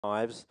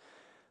Fives.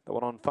 The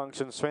one on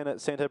Function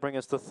Centre bring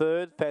us to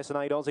third.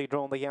 Fascinate Aussie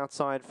drawn the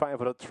outside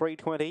favourite at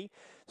 320.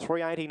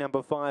 380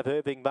 number 5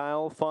 Irving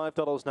Bale.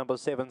 $5 number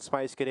 7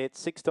 Space Cadet.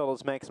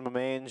 $6 Maximum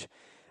Ange.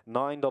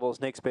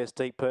 $9 Next Best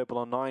Deep Purple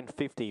on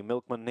 $9.50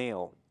 Milkman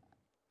Neil.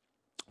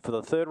 For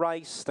the third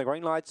race, the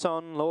green light's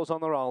on. Laws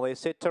on the roll. They're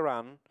set to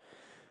run.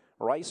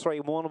 Race 3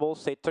 Warrnambool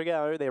set to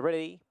go. They're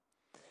ready.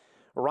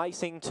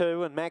 Racing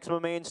 2 and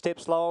Maximum Man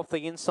steps low off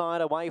the inside.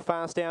 Away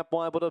fast out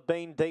wide would have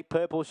been Deep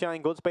Purple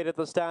showing good speed at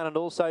the start, and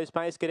also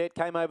Space Cadet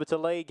came over to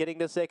lead, getting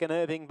to second.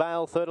 Irving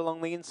Bale third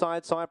along the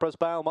inside. Cypress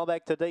Bale well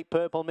back to Deep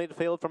Purple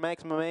midfield from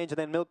Maximum Man, and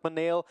then Milkman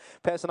Neil.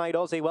 Fascinate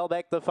Aussie well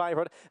back the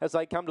favourite as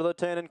they come to the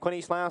turn, and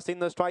Quinny's last in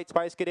the straight.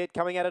 Space Cadet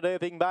coming out at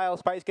Irving Bale.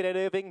 Space Cadet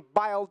Irving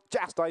Bale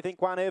just I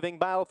think one Irving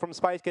Bale from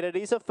Space Cadet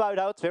is a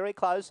photo. It's very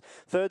close.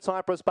 Third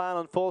Cypress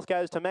Bale and fourth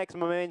goes to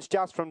Maximum Man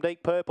just from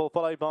Deep Purple,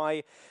 followed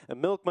by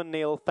Milkman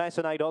Neil.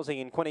 Fascinate Aussie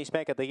and Quinny's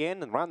back at the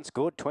end and runs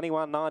good,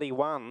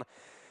 21.91.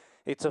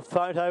 It's a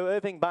photo.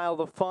 Irving Bale,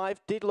 the 5,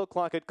 did look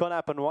like it got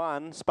up and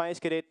won. Space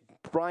Cadet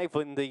brave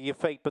in the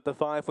feet, but the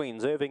 5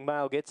 wins. Irving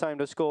Bale gets home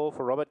to score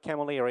for Robert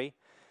Camilleri,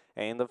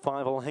 and the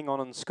 5 will hang on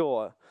and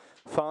score.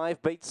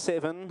 5 beats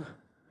 7,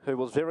 who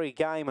was very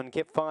game and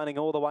kept fighting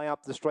all the way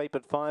up the street,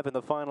 but 5 in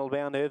the final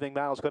bound. Irving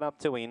Bale's got up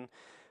to win.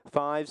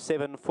 5,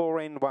 7, 4,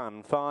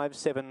 N1. 5,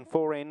 7,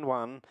 4,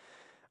 N1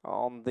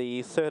 on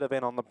the third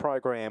event on the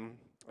program.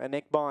 A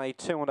neck by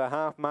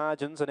 2.5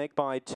 margins, a neck by 2.